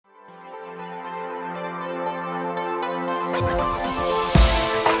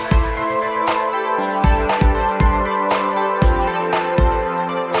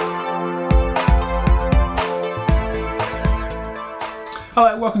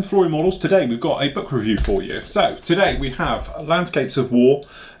Hello, welcome to Flooring Models. Today we've got a book review for you. So today we have Landscapes of War,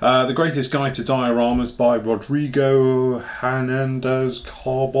 The Greatest Guide to Dioramas by Rodrigo Hernandez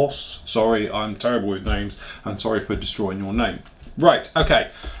Carbos. Sorry, I'm terrible with names and sorry for destroying your name. Right,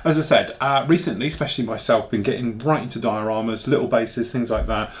 okay, as I said, recently, especially myself, been getting right into dioramas, little bases, things like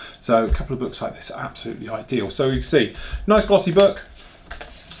that. So a couple of books like this are absolutely ideal. So you can see, nice glossy book.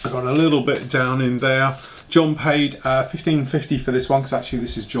 I've got a little bit down in there. John paid $15.50 for this one because actually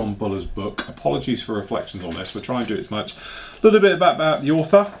this is John Buller's book. Apologies for reflections on this. We'll try and do it as much. A little bit about the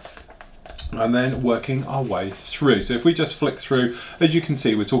author and then working our way through. So if we just flick through, as you can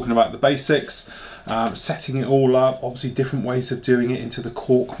see, we're talking about the basics, setting it all up, obviously different ways of doing it into the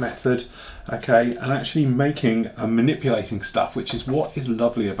cork method, okay, and actually making and manipulating stuff, which is what is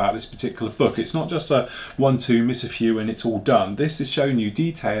lovely about this particular book. It's not just a 1-2, miss a few and it's all done. This is showing you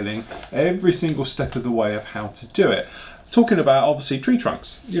detailing every single step of the way of how to do it. Talking about obviously tree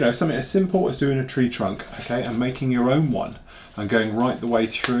trunks, you know, something as simple as doing a tree trunk, okay, and making your own one and going right the way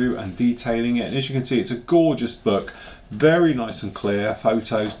through and detailing it. And as you can see, it's a gorgeous book, very nice and clear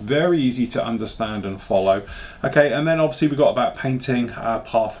photos, very easy to understand and follow, okay. And then obviously we've got about painting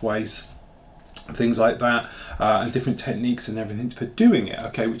pathways, things like that, and different techniques and everything for doing it,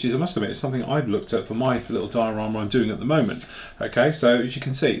 okay, which is, I must admit, it's something I've looked at for my little diorama I'm doing at the moment, okay. So as you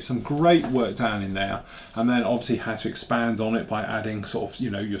can see, some great work down in there, and then obviously how to expand on it by adding sort of, you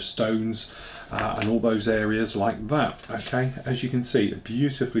know, your stones and all those areas like that, okay. As you can see,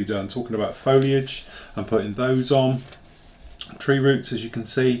 beautifully done, talking about foliage and putting those on, tree roots, as you can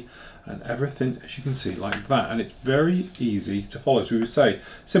see, and everything, as you can see, like that. And it's very easy to follow. So we would say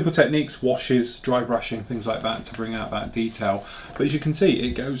simple techniques, washes, dry brushing, things like that to bring out that detail. But as you can see,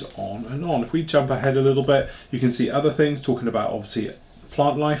 it goes on and on. If we jump ahead a little bit, you can see other things, talking about obviously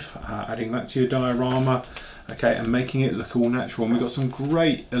plant life, adding that to your diorama, okay, and making it look all natural. And we've got some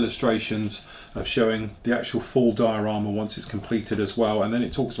great illustrations of showing the actual full diorama once it's completed as well. And then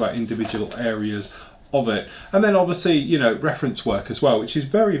it talks about individual areas of it, and then obviously, you know, reference work as well, which is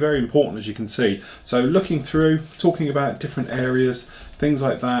very, very important, as you can see. So looking through, talking about different areas, things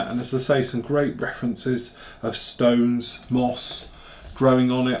like that, and as I say, some great references of stones, moss growing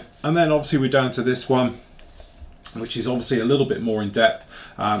on it. And then obviously we're down to this one, which is obviously a little bit more in depth.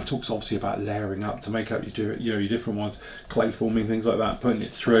 Talks obviously about layering up to make up your different ones, clay forming, things like that, putting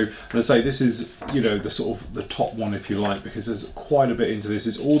it through. And I say this is, you know, the sort of the top one, if you like, because there's quite a bit into this.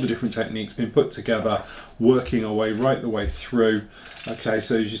 It's all the different techniques being put together, working our way right the way through. Okay,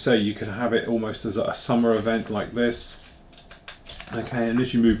 so as you say, you can have it almost as a summer event like this. Okay, and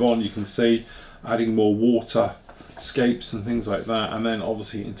as you move on, you can see adding more water scapes and things like that, and then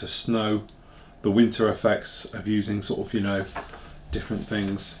obviously into snow, the winter effects of using sort of, you know, different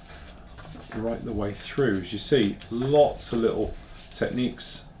things right the way through. As you see, lots of little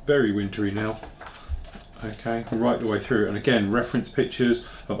techniques, very wintry now, okay, right the way through. And again, reference pictures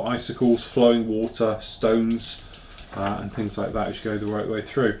of icicles, flowing water, stones, and things like that as you go the right way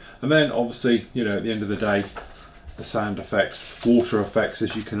through. And then obviously, you know, at the end of the day, the sand effects, water effects,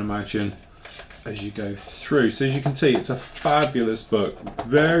 as you can imagine, as you go through. So as you can see, it's a fabulous book,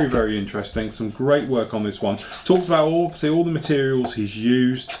 very, very interesting, some great work on this one. Talks about obviously all the materials he's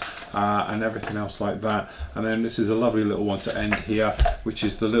used and everything else like that. And then this is a lovely little one to end here, which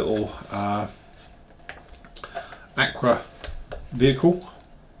is the little Aqua vehicle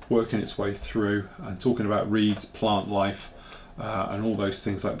working its way through and talking about reeds, plant life, and all those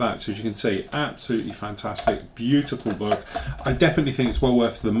things like that. So as you can see, absolutely fantastic, beautiful book. I definitely think it's well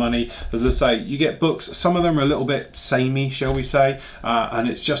worth the money. As I say, you get books, some of them are a little bit samey, shall we say, and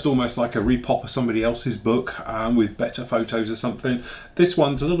it's just almost like a repop of somebody else's book with better photos or something. This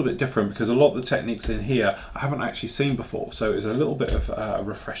one's a little bit different because a lot of the techniques in here I haven't actually seen before, so it's a little bit of a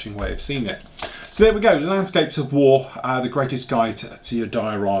refreshing way of seeing it. So there we go, Landscapes of War, The Greatest Guide to Your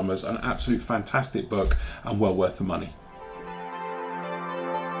Dioramas, an absolute fantastic book and well worth the money.